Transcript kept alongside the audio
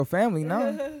family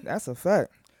now. That's a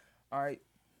fact. All right.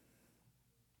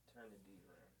 Turn the D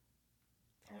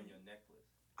around on your necklace.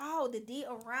 Oh, the D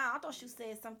around. I thought you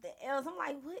said something else. I'm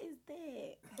like, what is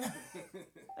that?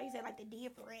 Like you said, like the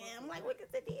diaphragm. I'm like, what is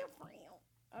the diaphragm?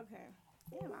 Okay.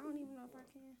 Damn, I don't even know if I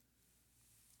can.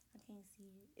 I can't see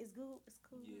it. It's good. It's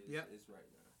cool. Yeah, it's right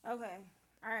now. Okay.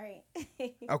 All right.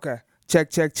 Okay.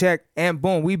 Check. And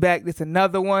boom, we back. This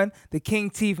another one. The King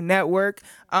Teeth Network.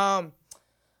 I've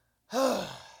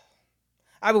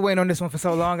been waiting on this one for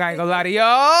so long. I ain't gonna lie to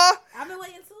y'all. I've been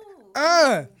waiting too.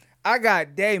 I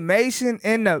got Dae Masson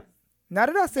in the. Now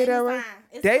did I say that right?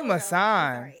 Dae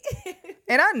Masson.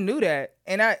 And I knew that.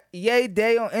 And Yay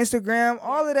Day on Instagram,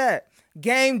 all of that.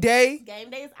 Game Day. Game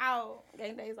Day is out.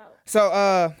 So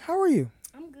how are you?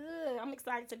 I'm good. I'm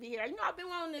excited to be here. You know, I've been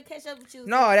wanting to catch up with you.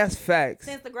 No, that's facts.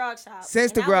 Since the grog shop.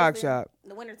 Since the grog shop.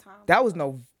 The wintertime. That was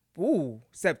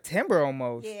September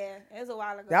almost. Yeah, it was a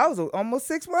while ago. That was almost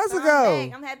 6 months so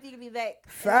ago. I'm happy to be back.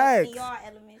 Facts. In your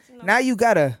elements, you know. Now you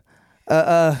got a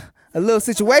little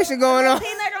situation going on.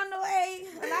 Peanut on the way.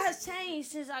 A lot has changed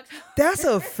since October. That's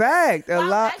a fact. I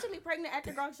was actually pregnant at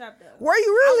the grog shop though. Were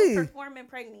you really? I was performing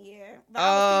pregnant, yeah. But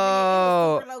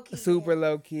I was super low key. Super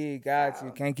low key. Got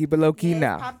you. Can't keep it low key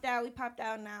now. We popped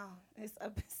out now. It's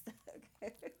up and stuck.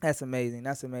 That's amazing.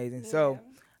 Yeah. So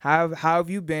how have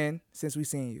you been since we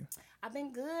seen you? I've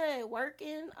been good,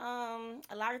 working.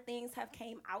 A lot of things have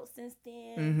came out since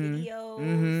then.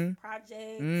 Videos,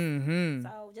 projects.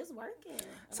 So just working.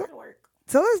 A lot of work.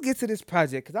 So let's get to this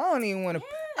project because I don't even want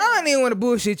to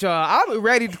bullshit y'all. I'm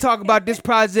ready to talk about this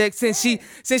project since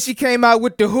she came out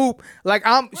with the hoop. Like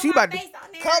she about to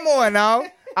come on now.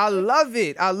 I love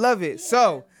it. Yeah.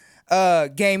 So,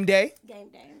 Game Day.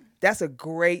 That's a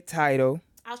great title.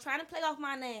 I was trying to play off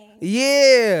my name.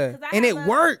 Yeah, and it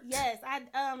worked. Yes,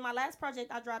 my last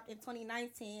project I dropped in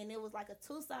 2019. It was like a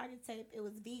 2-sided tape. It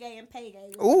was V-Gay and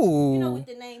Payday. Ooh. You know, with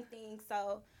the name thing.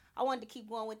 So I wanted to keep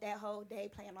going with that whole day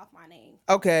playing off my name.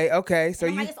 Okay. So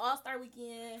it's All-Star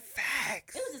Weekend.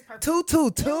 Facts. It was just perfect.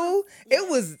 222. It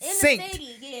was synced. In the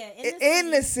city, yeah.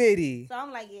 In the city. So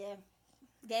I'm like, yeah,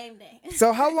 Game Day.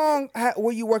 So how long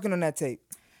were you working on that tape?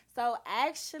 So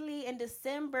actually in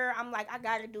December, I'm like, I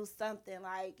gotta do something.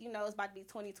 Like, you know, it's about to be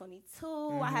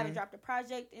 2022. I haven't dropped a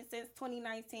project since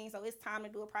 2019, so it's time to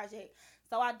do a project.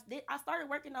 So I started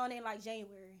working on it in like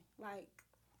January,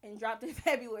 and dropped in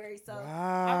February. So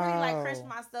I really like crushed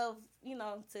myself, you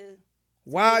know, to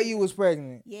while you was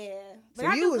pregnant. Yeah. But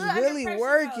so you was really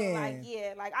working.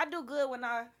 Like I do good when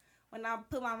I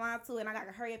put my mind to it and I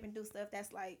gotta hurry up and do stuff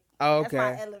that's like that's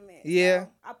my element. Yeah. So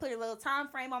I put a little time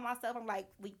frame on myself. I'm like,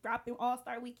 we dropped in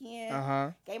All-Star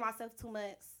Weekend. Gave myself 2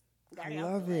 months. I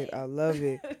love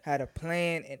it. Had a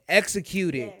plan and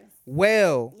executed. Yes.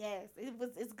 Well. Yes.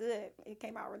 It's good. It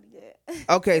came out really good.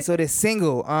 Okay, so this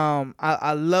single,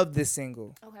 I love this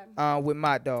single. Okay. With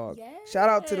my dog. Yes. Shout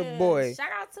out to the boy. Shout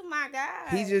out to my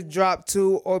guy. He just dropped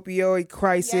 2 Opioid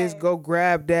Crisis. Yes. Go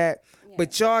grab that. Yes.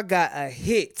 But y'all got a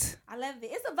hit. I love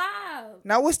it. It's a vibe.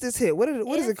 Now, what's this hit? What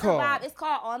is it called? Vibe. It's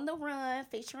called On the Run,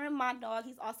 featuring my dog.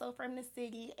 He's also from the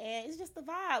city, and it's just a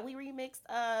vibe. We remixed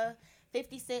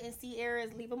 50 Cent and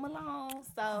Sierra's Leave 'Em Alone.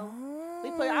 So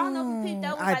we put. I don't know if you picked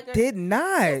up. I did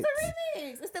not. It's a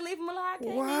remix. It's the Leave 'Em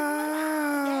Alone.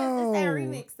 Wow. Yes, it's that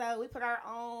remix. So we put our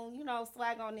own,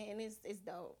 swag on it, and it's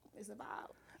dope. It's a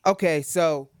vibe. Okay,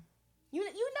 so. You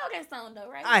know that song though,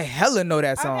 right? I hella know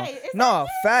that song. Okay, no,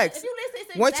 facts. If you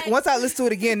listen, once I listen to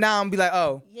it again, now I'm be like,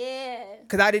 oh. Yeah.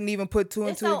 Because I didn't even put 2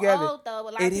 and 2 together. Old, though,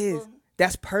 but it is.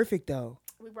 That's perfect though.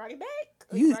 We brought it back.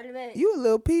 You a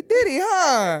little P. Diddy,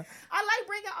 huh? I like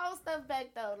bringing old stuff back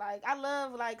though. Like I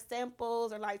love like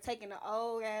samples or like taking the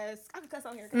old ass. I can cuss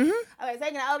on here. Okay,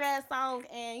 taking the old ass song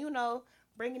and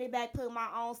bringing it back, putting my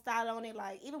own style on it.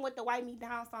 Like even with the Wipe Me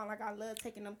Down song, like I love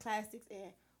taking them classics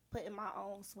and putting my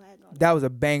own swag on it. That was a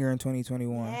banger in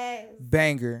 2021. Yes.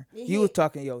 Banger. You was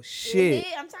talking your shit.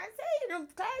 I'm trying to tell you, them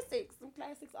classics. Them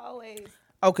classics always.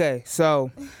 Okay,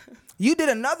 so you did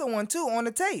another one too on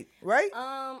the tape, right?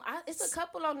 It's a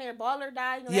couple on there. Ball or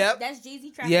Die. Yep. That's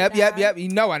Jeezy Trap. Yep. You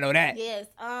know I know that. Yes.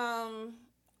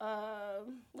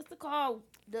 What's it called?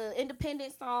 The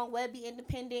independent song, Webby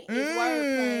Independent is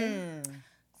wordplay.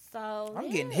 So I'm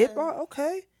getting hip on.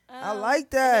 Okay. I like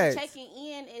that. Checking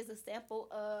In is a sample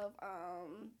of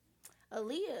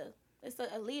Aaliyah. It's an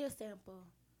Aaliyah sample.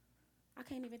 I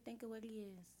can't even think of what it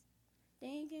is.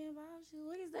 Thinking about you.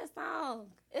 What is that song?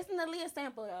 It's an Aaliyah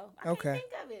sample though. I can't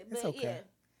think of it. But it's okay. Yeah.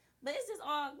 But it's just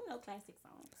all, classic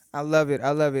songs. I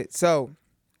love it. So,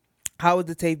 how has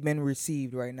the tape been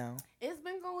received right now? It's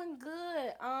been going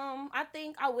good. I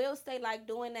think I will say like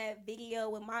doing that video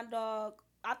with my dog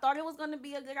I thought it was going to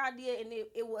be a good idea, and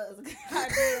it was a good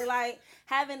idea. Like,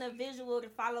 having a visual to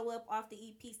follow up off the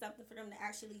EP, something for them to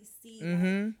actually see,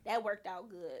 that worked out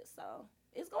good. So,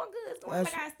 it's going good. It's going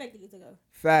like I expected it to go.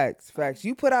 Facts.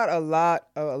 You put out a lot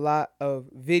of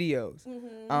videos.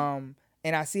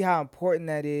 And I see how important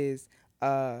that is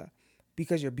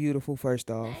because you're beautiful, first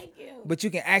off. Thank you. But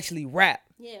you can actually rap.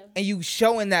 Yeah. And you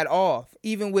showing that off,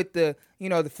 even with the, the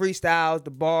freestyles, the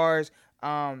bars.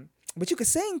 But you can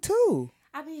sing, too.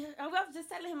 I was just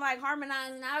telling him, like,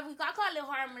 harmonizing. I call it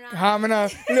harmonizing.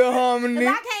 Harmonize. Little harmony.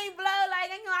 I can't blow,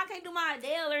 like, I can't do my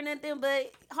Adele or nothing,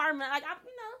 but harmonize. Like,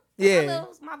 yeah.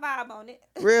 My vibe on it.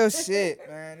 Real shit,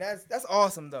 man. That's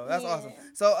awesome, though. That's awesome.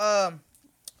 So,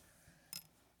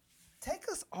 take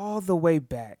us all the way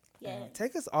back. Yeah.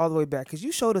 Take us all the way back, because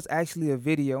you showed us actually a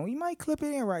video. You might clip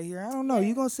it in right here. I don't know.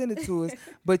 You're going to send it to us.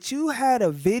 But you had a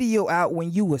video out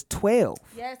when you was 12.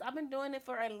 Yes, I've been doing it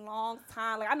for a long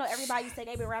time. Like, I know everybody say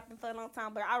they've been rapping for a long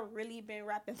time, but I really been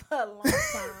rapping for a long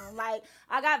time. Like,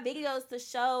 I got videos to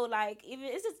show, like, even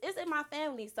it's in my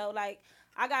family. So, like,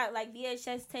 I got, like,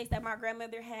 VHS tapes that my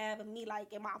grandmother had of me,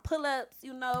 like, in my pull-ups,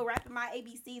 rapping my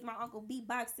ABCs, my uncle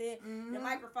beatboxing, the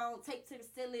microphone taped to the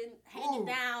ceiling, hanging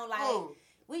down, like...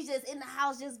 We just in the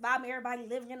house, just vibing. Everybody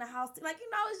living in the house, like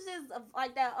it's just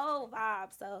like that old vibe.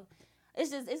 So it's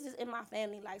just in my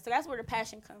family, like, so that's where the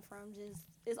passion come from. Just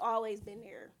it's always been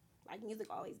there, like music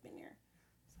always been there.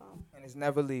 So and it's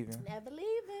never leaving. Never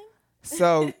leaving.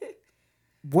 So,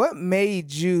 what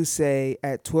made you say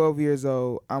at 12 years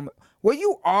old? Were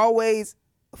you always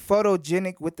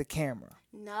photogenic with the camera?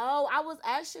 No, I was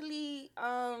actually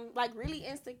like really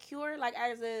insecure, like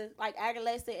as a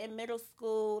adolescent in middle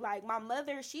school. Like my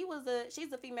mother, she's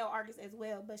a female artist as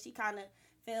well, but she kind of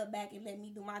fell back and let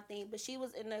me do my thing. But she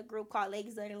was in a group called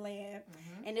Ladies of the Land,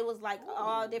 and it was like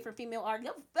all different female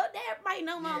artists. Everybody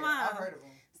know my mom. I heard of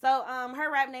them. So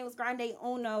her rap name was Grande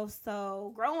Uno.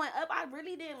 So growing up, I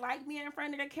really didn't like being in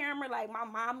front of the camera. Like my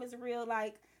mom is real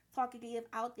like talkative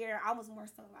out there. I was more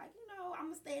so like, I'm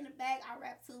gonna stay in the back. I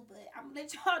rap too, but I'm gonna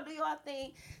let y'all do y'all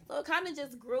thing. So it kind of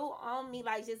just grew on me,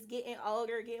 like just getting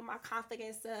older, getting my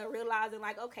confidence, realizing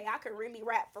like, okay, I could really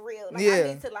rap for real. Like I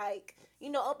need to like,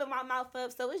 open my mouth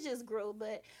up. So it just grew,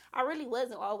 but I really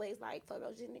wasn't always like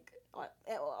photogenic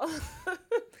at all.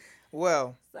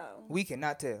 Well, so we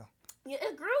cannot tell. Yeah,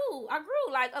 it grew. I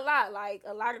grew like a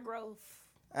lot of growth.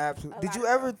 Absolutely. Did you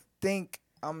ever think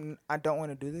I don't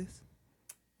want to do this?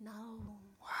 No.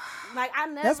 Like I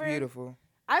never. That's beautiful.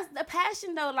 The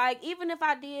passion though, like even if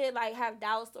I did like have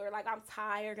doubts or like I'm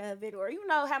tired of it or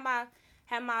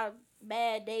have my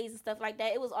bad days and stuff like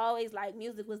that, it was always like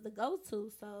music was the go-to.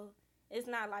 So it's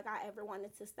not like I ever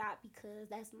wanted to stop because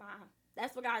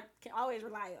that's what I can always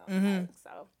rely on. Like,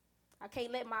 so I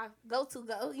can't let my go-to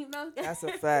go. That's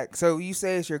a fact. So you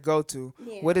say it's your go-to.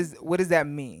 Yeah. What does that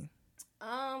mean?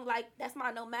 Like that's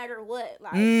my no matter what.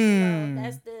 Like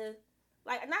that's the.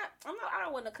 Like I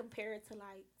don't want to compare it to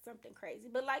like something crazy,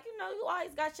 but like you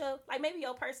always got your like maybe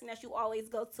your person that you always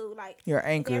go to, like your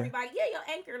anchor. Your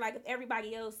anchor. Like if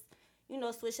everybody else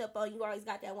switch up on you, always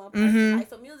got that one person. Like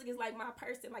so music is like my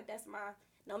person. Like that's my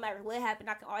no matter what happened,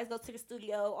 I can always go to the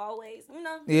studio. Always,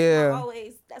 Yeah.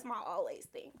 That's my always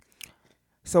thing.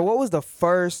 So what was the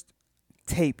first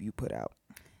tape you put out?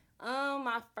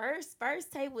 My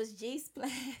first tape was G Splash.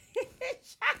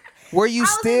 Were you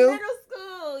still in middle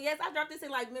school? Yes, I dropped this in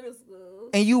like middle school.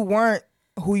 And you weren't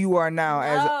who you are now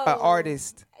as an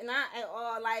artist. Not at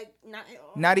all. Like not at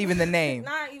all. Not even the name.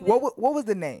 Not even. What was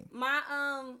the name? My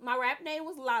rap name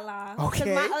was Lala.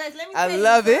 Okay. Let me I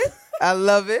love it. I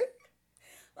love it.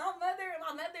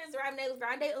 My mother's rap name was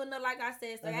Grande Uno, like I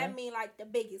said, so that mean like the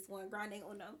biggest one, Grande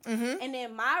Uno. And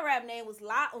then my rap name was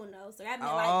La Uno, so that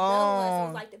meant like the one, so it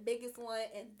was like the biggest one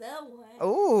and the one.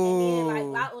 Ooh. And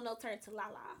then like La Uno turned to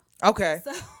Lala. Okay.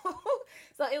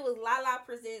 So it was Lala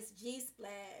presents G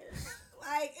Splash.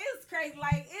 Like it's crazy.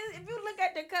 Like if you look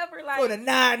at the cover, like for the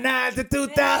 99 to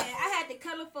 2000. I had the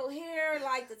colorful hair,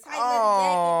 like the tight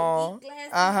leather jacket, the geek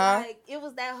glasses. Like it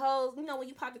was that whole, when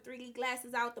you pop the 3D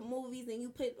glasses out the movies and you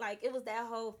put like it was that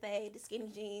whole fade, the skinny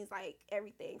jeans, like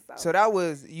everything. So that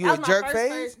was a jerk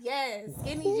phase? Yes,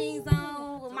 skinny jeans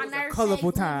on with my nerves.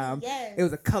 Colorful time. Yes. It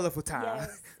was a colorful time.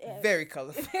 Yes. Very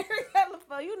colorful. Very colorful.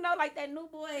 Like that new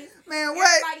boy. Man,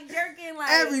 what? Everybody jerking like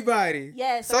everybody.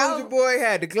 Yes. Soulja Boy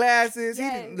had the glasses.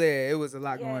 Yes. It was a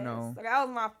lot going on. So that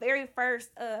was my very first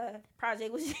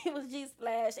project was G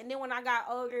Splash. And then when I got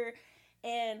older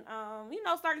and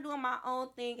started doing my own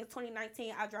thing in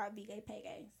 2019, I dropped Bigay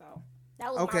Pegay. So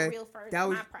that was my real first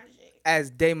project.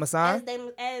 As Dae Masson?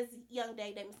 As young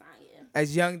Dae Masson, yeah.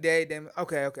 As young Dae.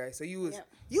 Okay. So you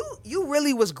you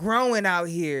really was growing out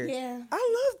here. Yeah.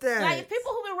 I love that. Like,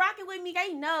 people who been rocking with me,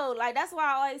 they know. Like, that's why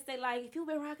I always say, like, if you've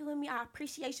been rocking with me, I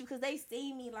appreciate you, because they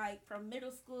see me, like, from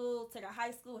middle school to the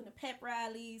high school and the pep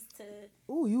rallies to...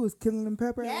 Ooh, you was killing them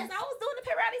pep rallies? Yes, I was doing the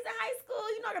pep rallies in high school.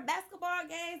 You know, the basketball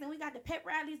games, and we got the pep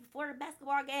rallies before the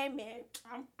basketball game, man.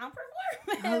 I'm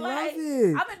performing. I love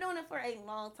it. I've been doing it for a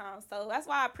long time, so that's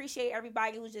why I appreciate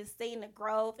everybody who's just seeing the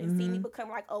growth and seeing me become,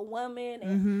 like, a woman,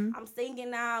 and I'm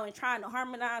singing now and trying to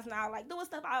harmonize now, like, doing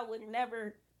stuff I would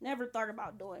never thought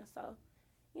about doing. So,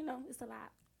 you know, it's a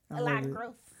lot of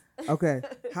growth. Okay.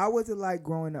 How was it like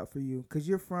growing up for you? Because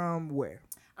you're from where?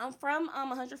 I'm from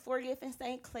 140th in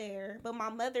St. Clair, but my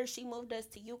mother, she moved us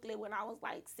to Euclid when I was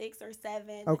like 6 or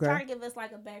 7. Okay. Trying to give us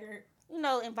like a better, you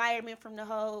know, environment from the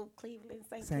whole Cleveland,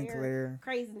 St. Clair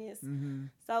craziness.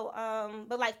 So,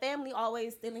 but like family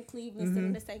always still in Cleveland, still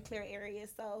in the St. Clair area.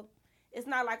 So it's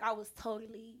not like I was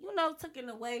totally, you know, taken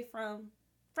away from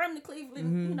the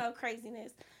Cleveland, you know,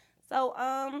 craziness. So,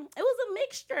 it was a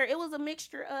mixture. It was a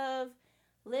mixture of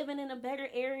living in a better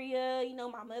area, you know,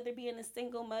 my mother being a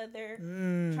single mother,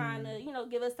 trying to, you know,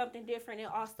 give us something different, and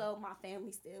also my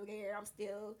family's still there. I'm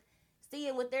still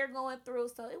seeing what they're going through,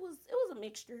 so it was a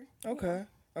mixture. Okay.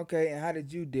 Okay, and how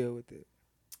did you deal with it?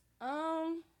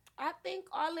 I think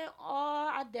all in all,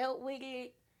 I dealt with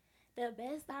it the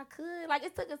best I could. Like,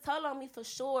 it took a toll on me for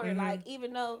sure. Like,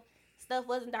 even though stuff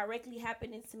wasn't directly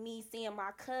happening to me, seeing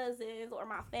my cousins or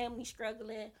my family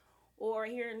struggling, or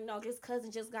hearing, you know, this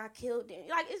cousin just got killed. And,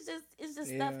 like, it's just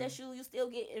stuff that you still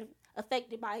get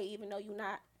affected by it, even though you're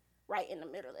not right in the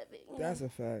middle of it. That's a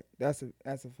fact. That's a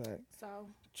fact. So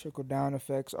trickle down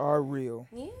effects are real.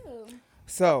 Yeah.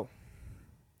 So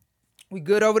we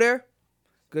good over there?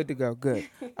 Good to go. Good.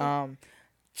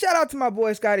 Shout out to my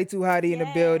boy Scotty Too Hottie in the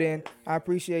building. I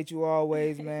appreciate you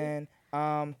always, man.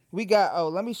 We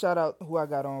got, let me shout out who I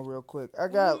got on real quick. I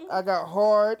got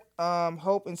Hard,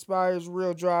 Hope Inspires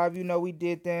Real Drive. You know, we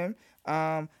did them.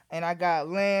 And I got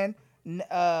Land,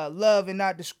 Love and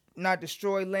Not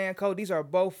Destroy Land Code. These are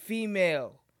both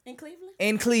female. In Cleveland?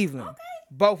 In Cleveland. Okay.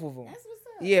 Both of them. That's what's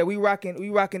up. Yeah, we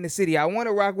rocking the city. I want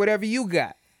to rock whatever you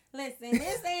got. Listen,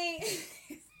 this ain't.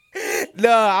 No,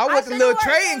 I want the little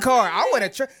trading card. I want to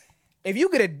trade. If you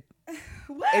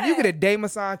get a Dae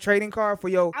Masson trading card for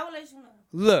your, I will let you know.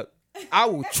 Look, I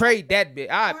will trade that bit.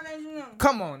 I will let you know.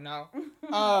 Come on now.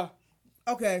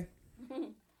 Okay.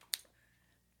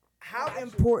 How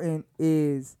important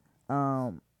is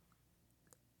let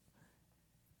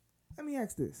me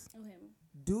ask this. Okay.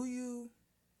 Do you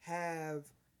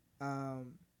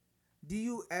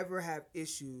ever have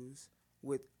issues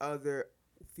with other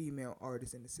female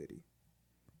artists in the city?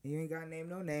 And you ain't gotta name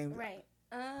no names. Right.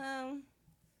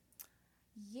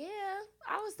 Yeah,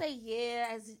 I would say yeah.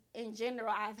 As in general,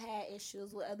 I've had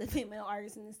issues with other female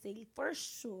artists in the city for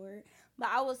sure. But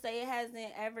I would say it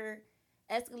hasn't ever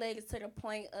escalated to the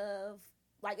point of,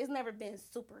 like, it's never been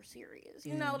super serious.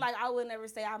 You know, like, I would never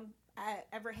say I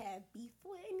ever had beef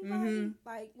with anybody.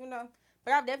 Like, you know,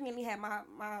 but I've definitely had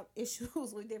my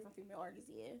issues with different female artists.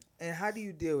 Yeah. And how do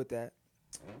you deal with that?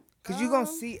 Because you're gonna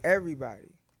see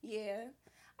everybody. Yeah,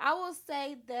 I will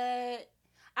say that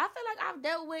I feel like I've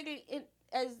dealt with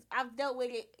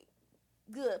it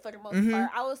good for the most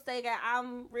part. I would say that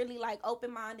I'm really, like,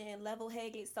 open-minded and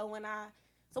level-headed. So when I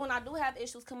do have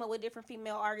issues come up with different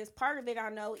female artists, part of it I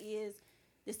know is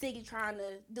the city trying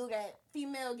to do that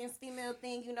female against female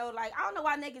thing. You know, like, I don't know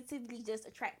why negativity just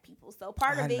attract people. So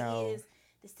part of it is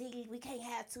the city, we can't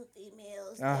have two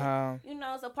females. You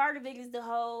know, so part of it is the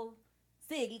whole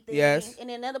city thing. Yes. And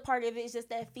then another part of it is just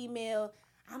that female,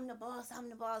 I'm the boss,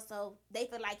 so they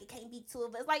feel like it can't be two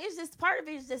of us. Like, it's just, part of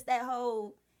it is just that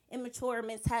whole immature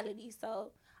mentality.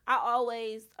 So I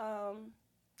always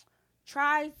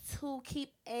try to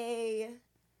keep a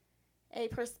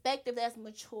perspective that's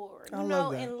mature, you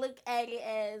know, and look at it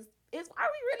as, are we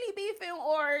really beefing,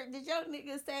 or did your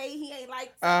nigga say he ain't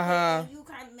like something and you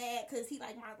kind of mad because he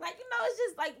like my, like, you know, it's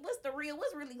just like, what's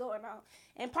really going on?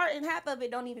 And half of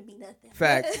it don't even be nothing.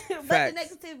 Facts. But Facts. the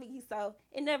negativity, so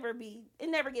it never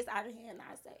gets out of hand,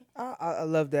 I say. I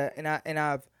love that, and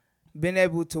I've been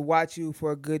able to watch you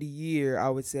for a good year, I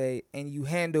would say, and you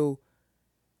handle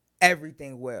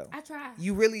everything well. I try.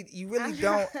 You really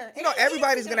don't. You know,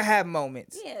 everybody's gonna have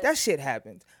moments. Yeah. That shit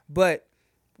happens. But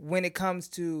when it comes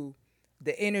to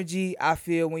the energy I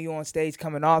feel when you're on stage,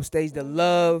 coming off stage, the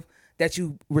love that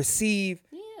you receive,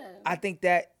 I think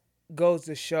that goes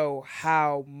to show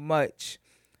how much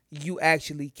you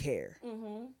actually care.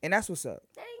 And that's what's up.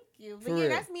 Thank you. But For yeah, real.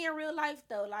 that's me in real life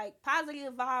though. Like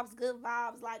positive vibes, good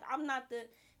vibes. Like I'm not the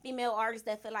female artist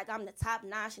that feel like I'm the top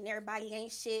notch and everybody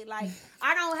ain't shit. Like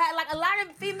I don't have like a lot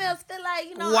of females feel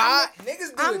like Why niggas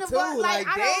do I'm it the too? boss. Like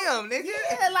I damn, don't, nigga.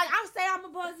 Yeah, like I'm saying I'm a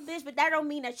boss bitch, but that don't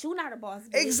mean that you not a boss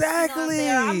bitch. Exactly. You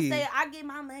know what I'm saying I get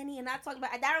my money and I talk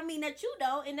about that. Don't mean that you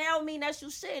don't, and that don't mean that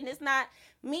you should. And it's not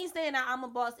me saying that I'm a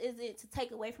boss. Isn't to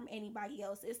take away from anybody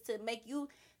else. It's to make you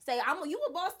say you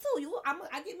a boss too.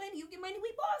 I get money. You get money.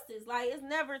 We bosses. Like it's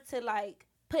never to like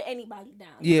put anybody down.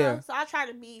 You know? So I try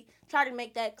to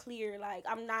make that clear. Like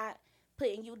I'm not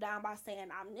putting you down by saying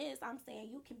I'm this. I'm saying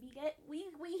you can be that. We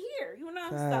here. You know.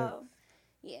 Right. So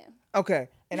yeah. Okay,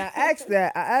 and I asked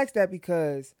that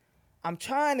because I'm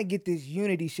trying to get this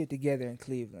unity shit together in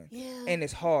Cleveland. Yeah. And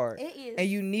it's hard. It is. And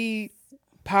you need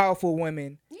powerful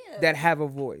women that have a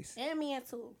voice. And men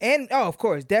too. And of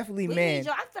course, definitely men. I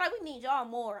feel like we need y'all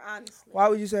more, honestly. Why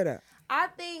would you say that? I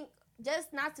think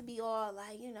just not to be all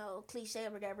like, cliche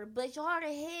or whatever, but y'all the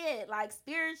head. Like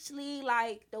spiritually,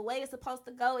 like the way it's supposed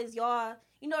to go is y'all,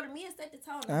 the men set the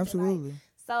tone. Absolutely. Like,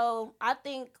 so I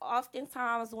think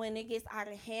oftentimes when it gets out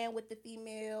of hand with the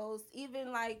females,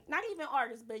 even like not even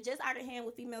artists, but just out of hand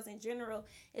with females in general,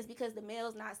 is because the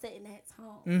male's not setting that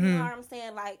tone. Mm-hmm. You know what I'm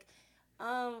saying? Like,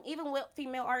 even with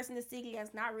female artists in the city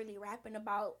that's not really rapping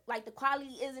about like the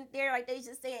quality isn't there, like they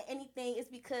just saying anything, it's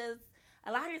because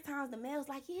a lot of the times the male's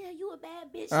like, yeah, you a bad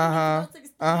bitch. She needs to go to the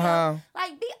studio.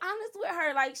 Like, be honest with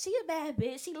her. Like, she a bad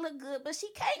bitch. She look good, but she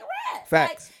can't rap.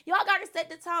 Facts. Like, y'all gotta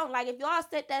set the tone. Like, if y'all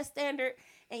set that standard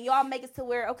and y'all make it to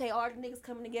where, okay, all the niggas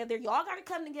coming together, y'all gotta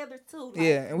come together too. Like,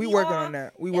 yeah, and we working on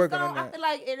that. I feel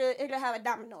like it'll have a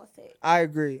domino effect. I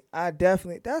agree.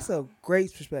 That's a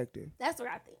great perspective. That's what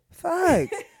I think.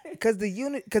 Facts. Because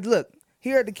look,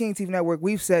 here at the King TV Network,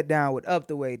 we've sat down with Up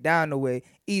the Way, Down the Way,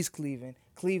 East Cleveland,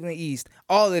 Cleveland East,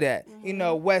 all of that.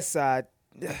 Mm-hmm. West Side,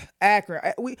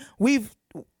 Akron. We've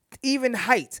even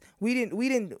Heights.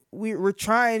 We're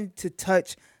trying to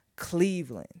touch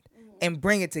Cleveland and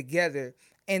bring it together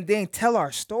and then tell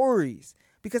our stories,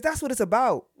 because that's what it's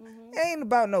about. Mm-hmm. It ain't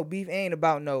about no beef. It ain't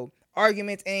about no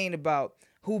arguments. It ain't about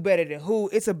who better than who.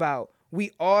 It's about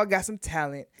we all got some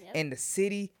talent, and the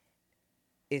city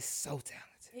is so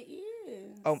talented. It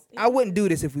is. I wouldn't do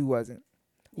this if we wasn't.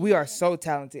 We are so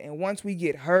talented, and once we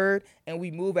get heard and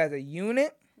we move as a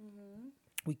unit,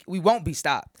 we won't be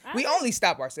stopped. We only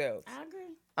stop ourselves. I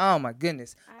agree. Oh my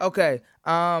goodness. Okay.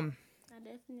 I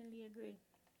definitely agree.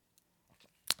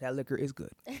 That liquor is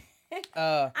good. I'm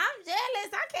jealous.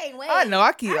 I can't wait. I know.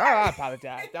 I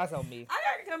apologize. That's on me. I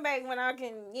gotta come back when I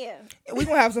can. Yeah. We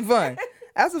gonna have some fun.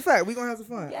 That's a fact. We gonna have some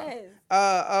fun. Yes.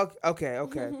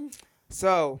 Okay.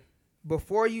 So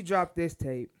before you drop this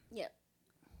tape,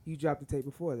 you dropped the tape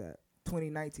before that,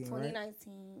 2019, right?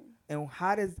 2019. And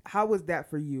how was that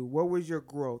for you? What was your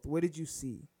growth? What did you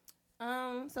see?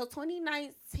 So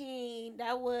 2019,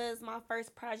 that was my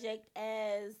first project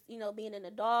as, being an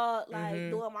adult, like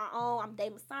doing my own. I'm Dae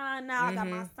Masson now. I got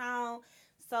my sound.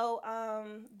 So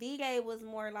V-Day was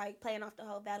more like playing off the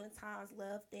whole Valentine's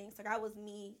love thing. So that was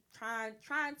me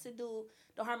trying to do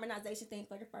the harmonization thing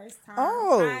for the first time.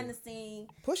 Trying to sing.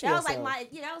 Push yourself. That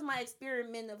was my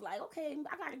experiment of like, okay,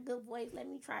 I got a good voice. Let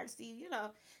me try to see,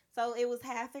 So it was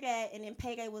half of that, and then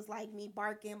Payday was like me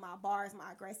barking, my bars,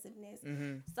 my aggressiveness.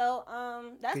 So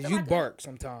that's because you bark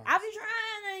sometimes. I be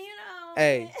trying to,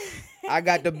 Hey, I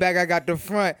got the back, I got the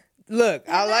front. Look,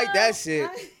 I like that shit.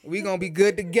 We gonna be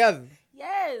good together.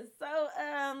 Yes. So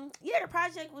the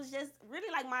project was just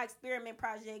really like my experiment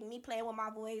project. Me playing with my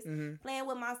voice, playing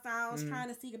with my sounds, trying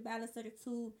to see the balance of the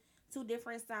two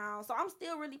different sounds. So I'm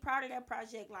still really proud of that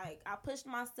project. Like I pushed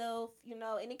myself,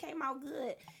 and it came out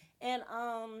good. And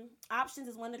Options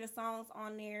is one of the songs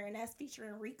on there, and that's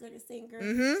featuring Rika, the singer.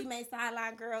 She made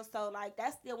Sideline Girl, so like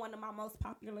that's still one of my most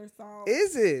popular songs.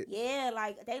 Is it? Yeah,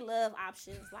 like they love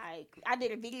Options. Like I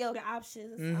did a video to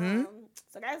Options,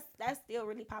 so that's still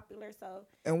really popular. So.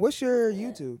 And what's your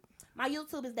YouTube? My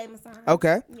YouTube is Dae Masson.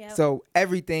 Okay. Yep. So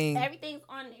everything's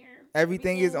on there.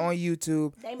 Everything is on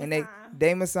YouTube. And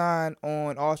Dae Masson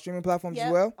on all streaming platforms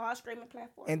as well? All streaming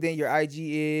platforms. And then your IG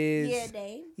is?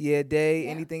 Dae. Dae.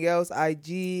 Yeah. Anything else?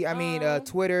 IG?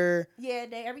 Twitter?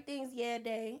 Dae. Everything's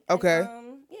Dae. Okay.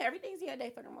 And, everything's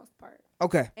Dae for the most part.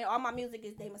 Okay. And all my music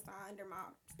is Dae Masson under my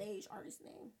stage artist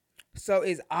name. So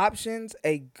is Options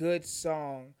a good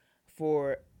song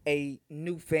for a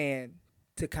new fan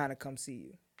to kind of come see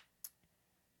you?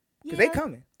 Because they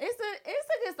coming. It's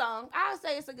a good song. I'll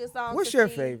say it's a good song. What's your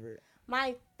favorite?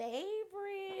 My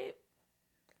favorite,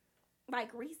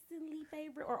 like recently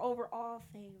favorite or overall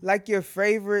favorite? Like your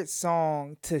favorite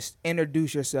song to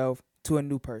introduce yourself to a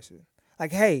new person.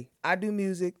 Like, hey, I do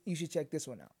music. You should check this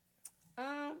one out.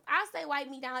 play Wipe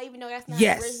Me Down, even though that's not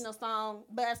Yes. the original song.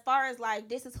 But as far as like,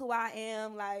 this is who I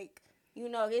am, like, you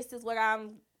know, this is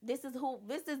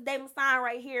Dae Masson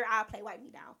right here. I'll play Wipe Me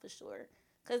Down for sure.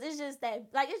 Cause it's just that,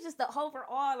 like, it's just the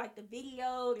overall, like, the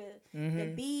video,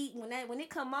 the beat. When it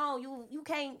come on, you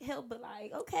can't help but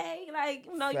like, okay, like,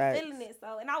 you know, you feeling it.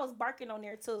 So, and I was barking on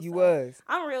there too. You so was.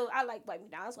 I like Wipe Me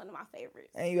Down. That's one of my favorites.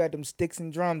 And you had them sticks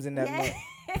and drums in that month.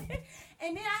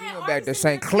 And then I had went back to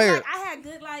St. Clair. Like, I had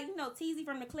good, like, you know, Teasy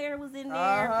from the Claire was in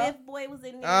there. Fifth Boy was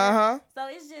in there. So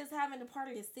it's just having a part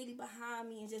of the city behind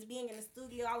me and just being in the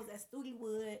studio. I was at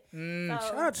Studywood.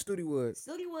 Shout out to Studywood.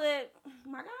 Studywood,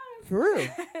 my God. For real.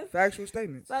 Factual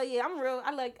statements. So yeah,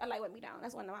 I like Wipe Me Down.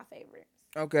 That's one of my favorites.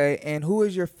 Okay, and who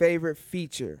is your favorite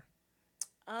feature?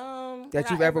 That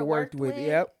you've ever worked with?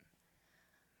 Yep.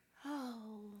 Oh.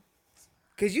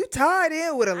 Cause you tied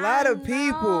in with a lot of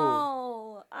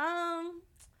people. I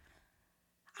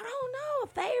don't know a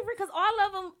favorite, cause all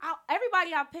of them,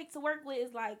 everybody I picked to work with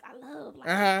is like I love,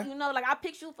 like you know, like I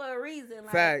picked you for a reason.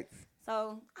 Like, Facts.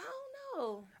 So I don't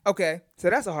know. Okay, so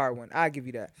that's a hard one. I'll give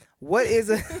you that. What is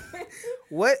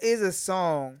a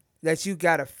song that you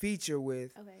got a feature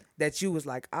with that you was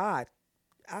like, I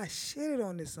shitted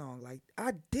on this song. Like,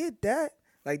 I did that.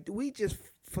 Like, we just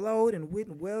flowed and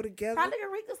went well together. Probably the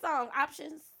Rika song,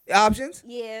 Options. Options?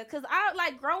 Yeah, because I,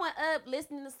 like, growing up,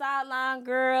 listening to Sideline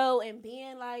Girl and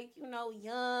being, like, you know,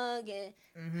 young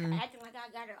and acting like I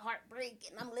got a heartbreak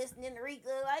and I'm listening to Rika.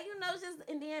 Like, you know, just,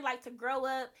 and then, like, to grow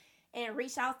up and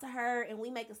reach out to her and we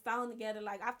make a song together.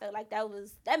 Like, I felt like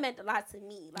that meant a lot to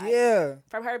me. Like, yeah.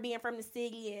 From her being from the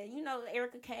city and, you know,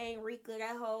 Erica Kane, Rika,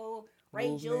 that whole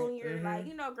Ray movement. Jr., like,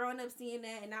 you know, growing up seeing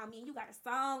that. And now, I mean, you got a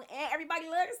song and everybody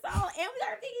loves the song and we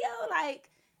got a video. Like,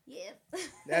 yeah.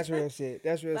 That's real shit.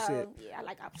 That's real shit. Yeah, I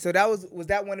like Options. So that was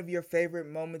that one of your favorite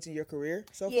moments in your career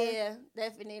so far? Yeah,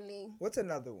 definitely. What's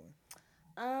another one?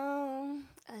 Another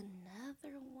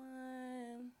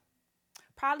one.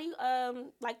 Probably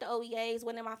like the OEAs,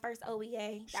 one of my first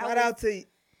OEA. Shout out to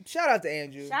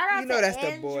Andrew. Shout out you know to that's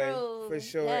Andrew. the boy for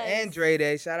sure. Yes. And Dre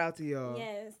Day. Shout out to y'all.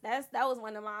 Yes, that was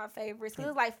one of my favorites. Cause it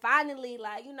was like finally,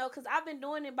 like, you know, cause I've been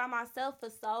doing it by myself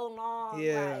for so long.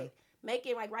 Yeah. Like,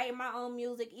 making, like, writing my own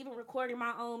music, even recording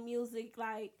my own music,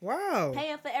 like, wow,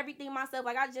 paying for everything myself.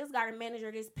 Like, I just got a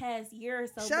manager this past year or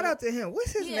so. Shout out to him.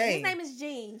 What's his name? His name is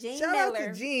Gene. Shout Miller. out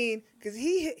to Gene, because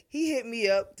he hit me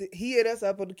up. He hit us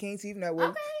up on the King TV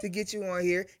Network to get you on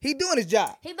here. He doing his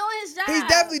job. He's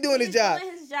definitely doing his job.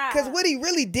 Because what he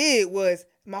really did was,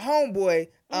 my homeboy,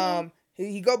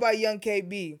 he go by Young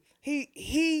KB.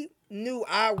 He knew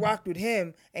I rocked with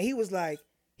him, and he was like,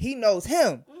 he knows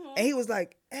him. And he was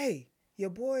like, hey, your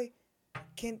boy,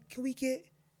 can we get?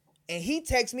 And he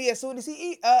texted me as soon as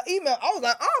he emailed. I was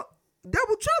like, oh,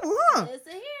 double trouble, huh?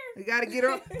 Listen here. We gotta get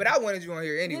on. But I wanted you on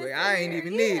here anyway. I ain't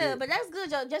even need it. Yeah, but that's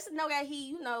good, Joe. Just to know that he,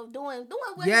 you know, doing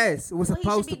what what's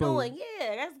supposed he should be doing.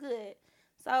 Yeah, that's good.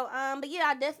 So, but yeah,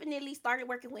 I definitely started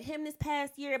working with him this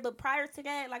past year. But prior to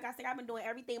that, like I said, I've been doing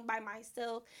everything by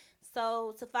myself.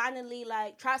 So to finally,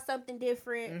 like, try something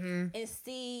different and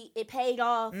see it paid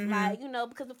off, like, you know,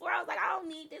 because before I was like, I don't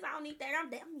need this, I don't need that. I'm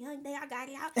young, I got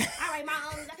it. I write my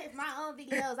own, I make my own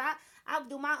videos. I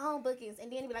do my own bookings,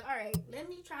 and then be like, all right, let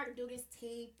me try to do this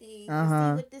team thing, and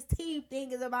see what this team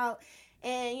thing is about.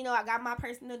 And, you know, I got my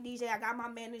personal DJ, I got my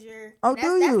manager. Oh,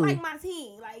 that's like my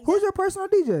team. Like, who's your personal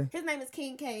DJ? His name is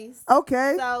King Case.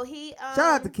 Okay. So he shout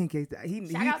out to King Case. He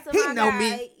know guy.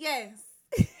 me. Yes.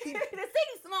 The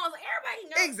city's small, so everybody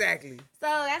knows. Exactly. So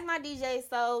that's my DJ.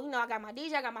 So, you know, I got my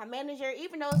DJ, I got my manager,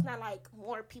 even though it's not like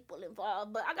more people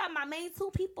involved, but I got my main two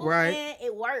people, and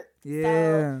it worked. Yeah.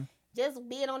 So just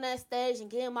being on that stage and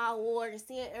getting my award and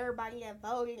seeing everybody that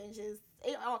voted, and just,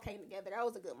 it all came together. That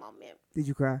was a good moment. Did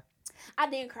you cry? I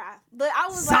didn't cry, but I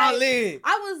was solid. Like,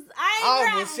 I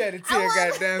almost shed a tear,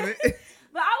 goddammit.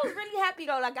 But I was really happy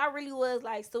though. Like, I really was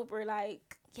like super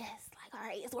like, yes, like, all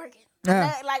right, it's working.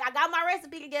 Like, I got my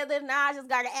recipe together. Now I just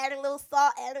gotta add a little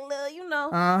salt, add a little, you know.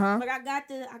 But I got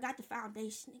the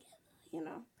foundation together, you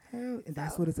know. Hell,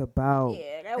 that's what it's about.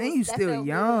 Yeah, and you still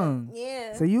young. Good.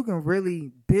 Yeah. So you can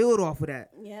really build off of that.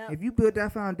 Yeah. If you build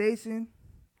that foundation,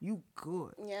 you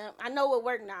good. Yeah. I know what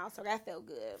worked now, so that felt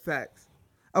good. Facts.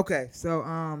 Okay,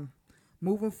 so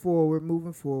moving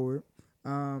forward,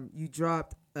 you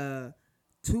dropped a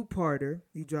two-parter.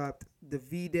 You dropped the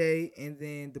V-Day and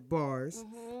then the bars.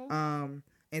 And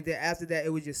then after that, it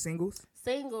was just singles.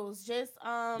 Just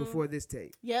before this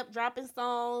tape. Yep, dropping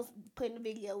songs, putting the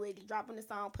video with it, dropping the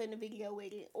song, putting the video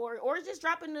with it, or just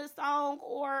dropping the song,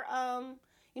 or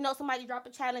you know, somebody drop a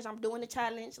challenge, I'm doing the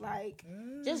challenge. Like,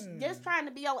 just trying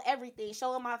to be on everything,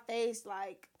 showing my face.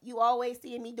 Like, you always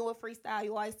see me do a freestyle.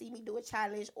 You always see me do a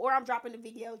challenge. Or I'm dropping a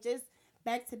video, just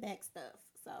back-to-back stuff.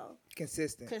 So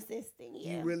consistent,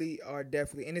 yeah. You really are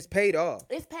definitely, and it's paid off.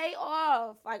 It's paid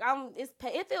off. Like,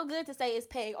 it feel good to say it's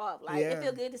paid off. Like, it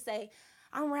feel good to say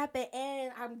I'm rapping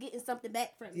and I'm getting something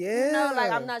back from it. Yeah. You know,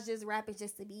 like, I'm not just rapping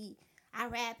just to be, I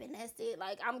rap and that's it.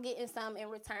 Like, I'm getting something in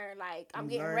return. Like, I'm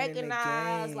getting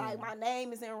recognized. Like, my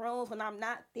name is in rooms when I'm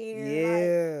not there.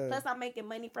 Yeah. Like, plus I'm making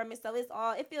money from it. So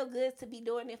it feel good to be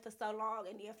doing it for so long,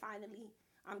 and then finally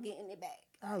I'm getting it back.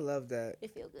 I love that.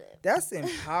 It feel good. That's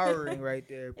empowering right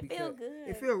there. It feel good.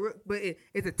 It feel but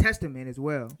it's a testament as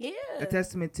well. Yeah. A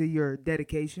testament to your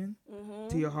dedication,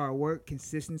 to your hard work,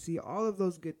 consistency, all of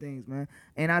those good things, man.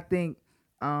 And I think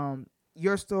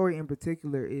your story in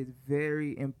particular is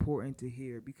very important to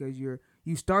hear because you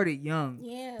started young.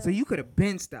 Yeah. So you could have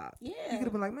been stopped. Yeah. You could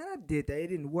have been like, man, I did that. It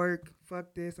didn't work.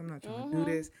 Fuck this. I'm not trying to do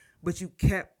this. But you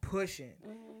kept pushing.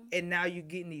 And now you're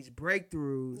getting these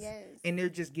breakthroughs. Yes. And they're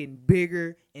just getting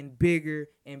bigger and bigger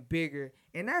and bigger.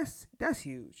 And that's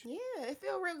huge. Yeah, it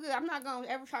feel real good. I'm not going to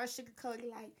ever try to sugarcoat it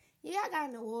like, yeah, I got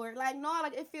an award. Like, no,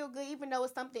 like, it feel good even though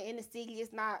it's something in the city.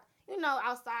 It's not, you know,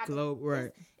 outside. Globe,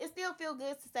 right. It still feel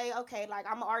good to say, okay, like,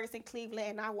 I'm an artist in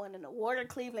Cleveland and I won an award in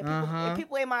Cleveland. And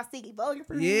people in my city voted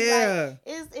for me. Yeah.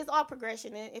 Like, it's all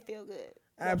progression and it feel good.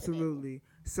 Absolutely.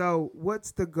 So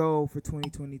what's the goal for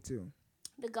 2022?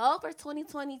 The goal for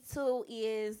 2022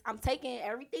 is I'm taking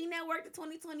everything that worked in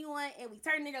 2021 and we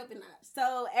turning it up a notch.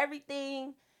 So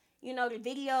everything, you know, the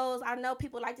videos, I know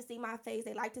people like to see my face.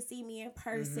 They like to see me in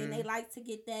person. They like to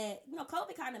get that. You know,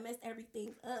 COVID kind of messed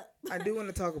everything up. I do want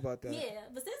to talk about that. Yeah,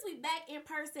 but since we back in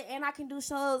person and I can do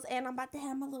shows and I'm about to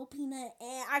have my little peanut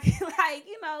and I can, like,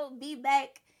 you know, be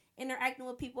back interacting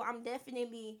with people, I'm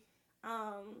definitely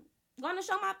going to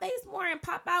show my face more and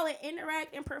pop out and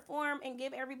interact and perform and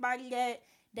give everybody that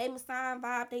Dae Masson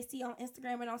vibe they see on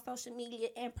Instagram and on social media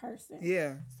in person.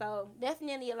 Yeah. So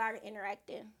definitely a lot of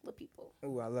interacting with people.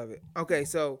 Oh, I love it. Okay,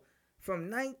 so from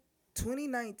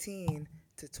 2019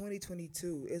 to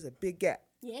 2022 is a big gap.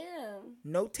 Yeah.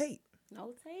 No tape.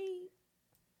 No tape.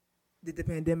 Did the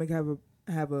pandemic have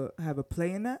a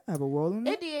play in that? Have a role in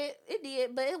that? It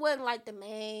did, but it wasn't like the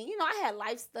main. You know, I had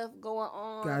life stuff going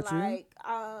on. Got you. Like,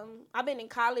 I've been in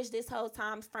college this whole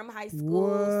time from high school,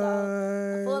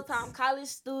 so a full-time college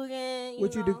student.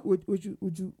 What you do?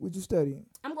 What you studying?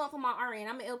 I'm going for my RN.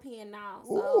 I'm an LPN now,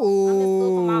 so I'm in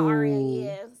school for my RN.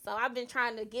 Yeah, so I've been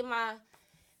trying to get my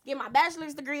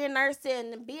bachelor's degree in nursing,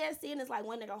 and the BSc is like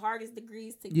one of the hardest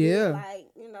degrees to get. Like,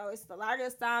 you know, it's a lot of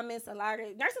assignments,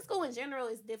 nursing school in general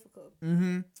is difficult.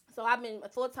 So I've been a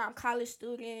full-time college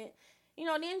student, you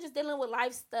know, then just dealing with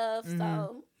life stuff,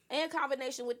 so, and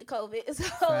combination with the COVID,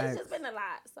 so it's just been a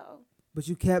lot, so. But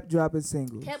you kept dropping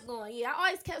singles. Kept going, yeah. I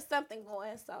always kept something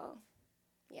going, so,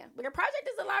 yeah. But the project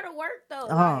is a lot of work, though.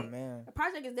 Oh, man. The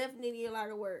project is definitely a lot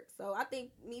of work, so I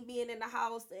think me being in the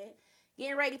house and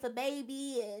getting ready for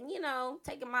baby and, you know,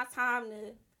 taking my time,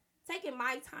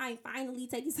 finally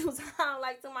taking some time,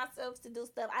 like, to myself to do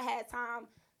stuff. I had time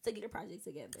to get a project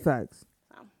together. Facts.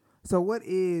 So what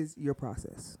is your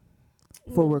process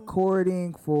for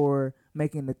recording, for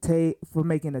making a tape, for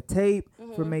making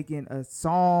a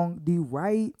song? Do you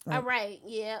write? I write,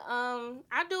 yeah.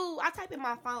 I type in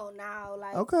my phone now.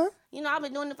 Like, okay. You know, I've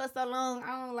been doing it for so long.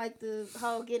 I don't like the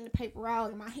whole getting the paper out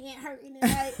and my hand hurting.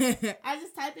 And like, I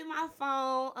just type in my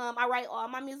phone. I write all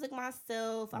my music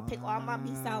myself. I pick all my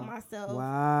beats out myself.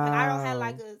 Wow. Like, I don't have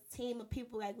like a team of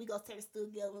people. Like, we go to the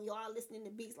studio and we all listening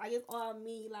to beats. Like, it's all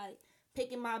me. Like,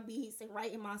 picking my beats and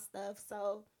writing my stuff.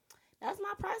 So that's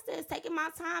my process. Taking my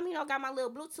time. You know, got my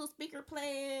little Bluetooth speaker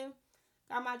playing.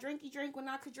 Got my drinky drink when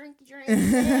I could drinky drink.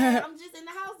 And I'm just in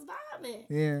the house vibing.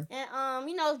 Yeah. And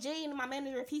you know, Jay, my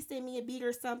manager, if he send me a beat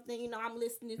or something, you know, I'm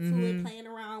listening to it, playing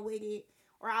around with it,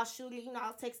 or I'll shoot it. You know,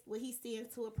 I'll text what he's seeing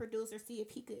to a producer, see if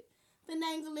he could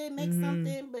finagle it, make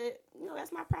something. But you know,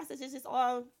 that's my process. It's just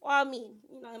all me.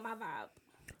 You know, in my vibe.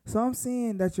 So I'm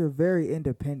seeing that you're very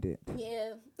independent.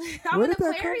 Yeah. I'm an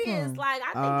Aquarius. Like,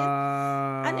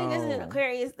 I think this is an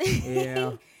Aquarius thing.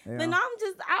 Yeah. But no,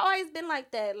 I always been like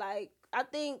that. Like, I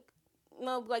think, you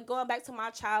know, like going back to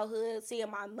my childhood, seeing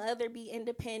my mother be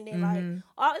independent. Like,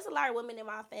 it's a lot of women in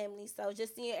my family. So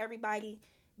just seeing everybody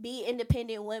be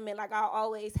independent women, like, I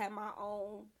always had my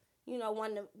own, you know,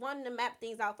 wanting to map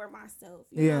things out for myself.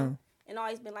 You know? And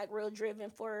always been like real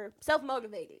driven for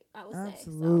self-motivated, I would say.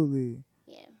 Absolutely. So,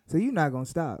 Yeah. So you're not gonna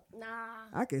stop. Nah.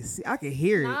 I can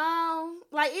hear it. No.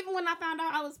 Like, even when I found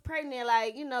out I was pregnant,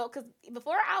 like, you know, because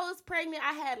before I was pregnant,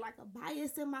 I had, like, a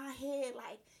bias in my head.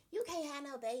 Like, you can't have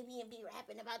no baby and be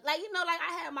rapping about, like, you know, like,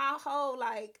 I had my whole,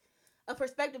 like, a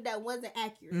perspective that wasn't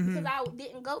accurate because I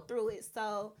didn't go through it.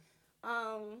 So,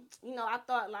 you know, I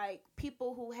thought, like,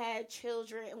 people who had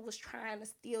children and was trying to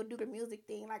still do the music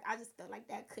thing, like, I just felt like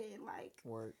that couldn't, like,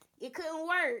 work. It couldn't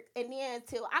work. And then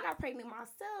until I got pregnant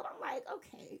myself, I'm like,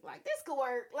 okay, like, this could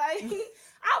work. Like,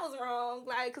 I was wrong,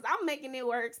 like, because I'm making it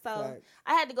work. So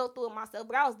I had to go through it myself,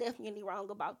 but I was definitely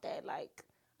wrong about that. Like,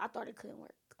 I thought it couldn't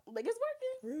work. But it's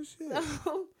working. Real shit.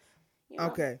 So, you know.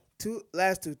 Okay,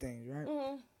 last two things, right?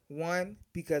 Mm-hmm. One,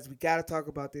 because we got to talk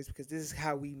about this because this is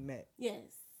how we met. Yes.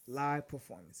 Live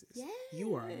performances. Yes.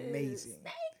 You are amazing.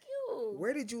 Thank you.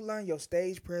 Where did you learn your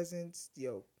stage presence?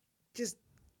 Just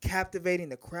captivating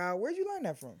the crowd. Where'd you learn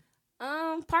that from?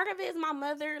 Part of it is my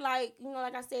mother. Like, you know,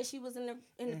 like I said, she was in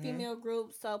the female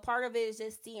group. So part of it is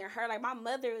just seeing her. Like, my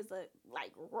mother is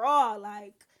raw.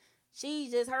 Like, she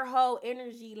just, her whole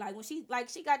energy. Like, when she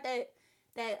got that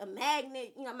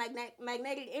magnet, you know,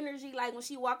 magnetic energy. Like, when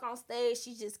she walk on stage,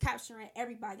 she's just capturing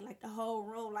everybody, like the whole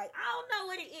room. Like, I don't know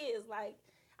what it is. Like,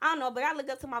 I don't know, but I look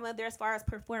up to my mother as far as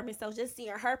performing. So just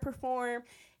seeing her perform,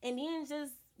 and then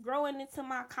just growing into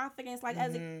my confidence, like,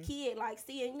 as a kid, like,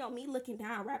 seeing, you know, me looking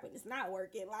down rapping, it's not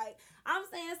working. Like, I'm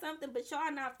saying something, but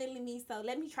y'all not feeling me, so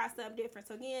let me try something different.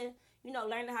 So then, you know,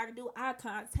 learning how to do eye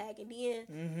contact, and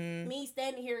then me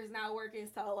standing here is not working,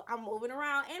 so I'm moving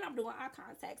around and I'm doing eye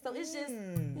contact. So it's just,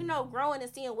 you know, growing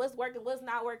and seeing what's working, what's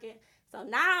not working. So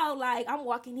now, like, I'm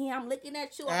walking in, I'm looking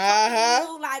at you, I'm talking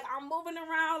to you, like, I'm moving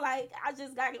around, like, I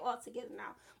just got it all together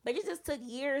now. But it just took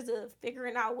years of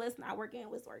figuring out what's not working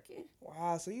and what's working.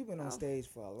 Wow, so you've been on stage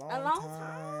for a long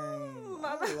time.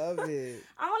 I love it.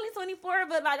 I'm only 24,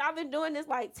 but, like, I've been doing this,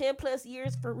 like, 10 plus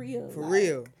years for real. For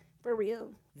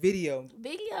real. Video,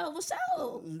 for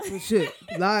sure. For shit.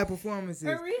 Live performances.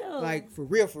 For real. Like, for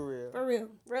real.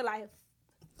 Real life.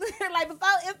 Like, before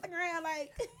Instagram,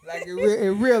 like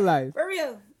in real life. For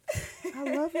real. I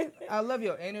love it. I love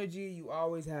your energy. You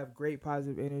always have great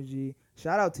positive energy.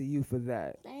 Shout out to you for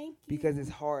that. Thank you. Because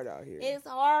it's hard out here. It's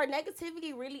hard.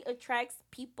 Negativity really attracts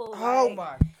people. Oh, like,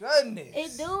 my goodness.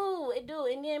 It do.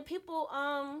 And then people,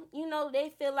 you know,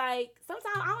 they feel like,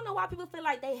 sometimes, I don't know why people feel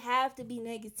like they have to be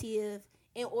negative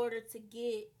in order to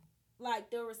get,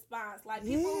 like, the response. Like,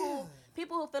 people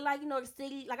who feel like, you know, the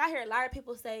city, like, I hear a lot of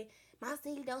people say, my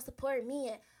city don't support me,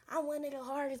 and I'm one of the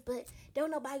hardest, but don't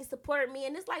nobody support me.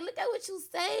 And it's like, look at what you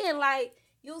saying. Like,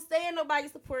 you saying nobody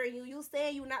supporting you. You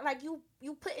saying you not, like, you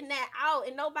putting that out,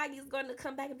 and nobody's going to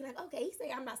come back and be like, okay, he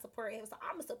say I'm not supporting him, so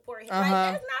I'm going to support him. Like,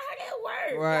 that's not how that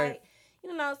works. Right. Like,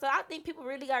 you know, so I think people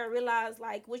really got to realize,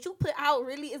 like, what you put out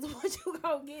really is what you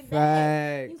going to get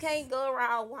back. You can't go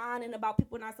around whining about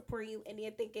people not supporting you and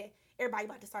then thinking everybody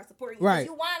about to start supporting you. Right.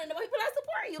 You whining about people not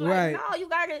supporting you. Like, no, you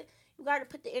got to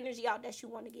put the energy out that you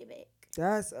want to give back.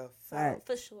 That's a fact.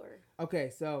 For sure.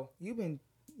 Okay, so you've been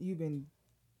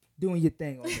doing your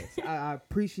thing on this. I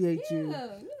appreciate you.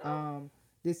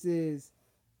 This is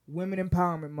Women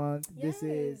Empowerment Month. Yes. This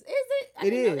is. Is it?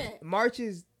 It is. March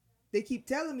is. They keep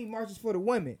telling me March is for the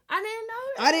women. I didn't know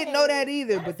that. I didn't know that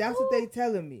either, but that's cool. what they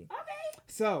telling me. Okay.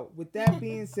 So with that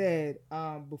being said,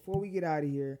 before we get out of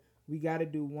here, we got to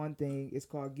do one thing. It's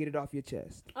called Get It Off Your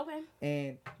Chest. Okay.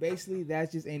 And basically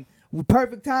that's just in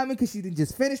perfect timing because she didn't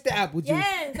just finish the apple juice.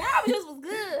 Yes, the apple juice was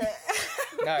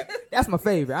good. No, that's my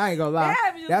favorite. I ain't gonna lie.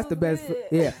 That's the best.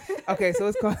 Yeah. Okay, so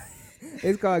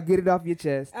it's called Get It Off Your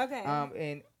Chest. Okay.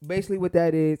 And basically what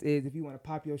that is if you want to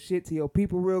pop your shit to your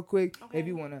people real quick, if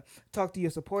you want to talk to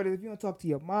your supporters, if you want to talk to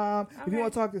your mom, if you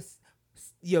want to talk to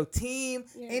your team,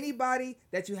 anybody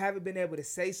that you haven't been able to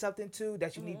say something to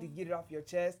that you need to get it off your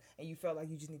chest and you felt like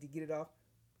you just need to get it off,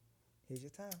 here's your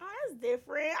time. Oh, that's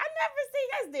different. I never see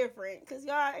that's different because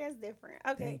y'all, that's different.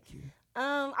 Okay. Thank you.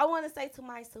 I want to say to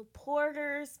my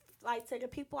supporters, like to the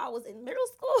people I was in middle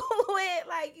school with,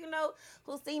 like, you know,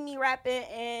 who see me rapping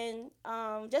and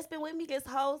just been with me this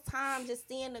whole time, just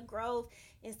seeing the growth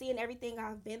and seeing everything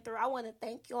I've been through. I want to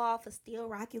thank y'all for still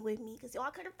rocking with me because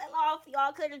y'all could have fell off.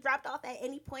 Y'all could have dropped off at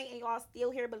any point and y'all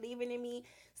still here believing in me,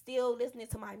 still listening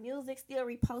to my music, still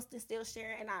reposting, still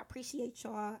sharing, and I appreciate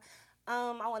y'all.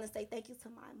 I want to say thank you to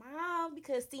my mom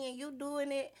because seeing you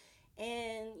doing it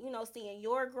and, you know, seeing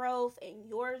your growth and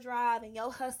your drive and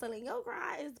your hustle and your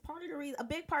grind is part of the reason, a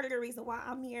big part of the reason why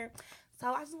I'm here.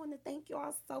 So I just want to thank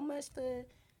y'all so much for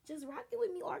just rocking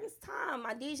with me all this time.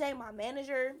 My DJ, my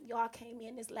manager, y'all came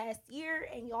in this last year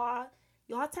and y'all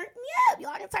y'all turned me up.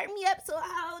 Y'all done turned me up to a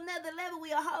whole nother level.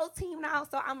 We a whole team now.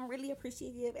 So I'm really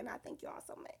appreciative, and I thank y'all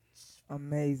so much.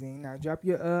 Amazing. Now drop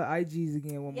your IGs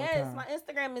again one more time. Yes, my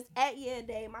Instagram is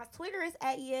 @YeahDae. My Twitter is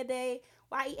 @YeahDae,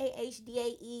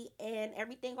 YeahDae, and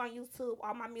everything on YouTube.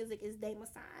 All my music is Dae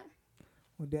Masson.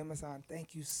 Well, Dae Masson,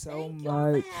 thank you so Thank much.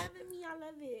 y'all for having me. I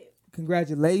love it.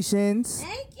 Congratulations.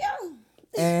 Thank you.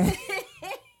 And,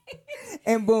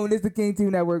 and boom, this is the King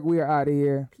Team Network. We are out of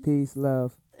here. Peace,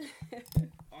 love.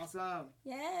 Awesome.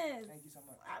 Yes. Thank you so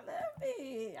much. I love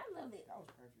it. That was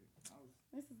perfect.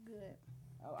 This is good.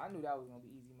 I knew that was gonna be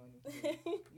easy money.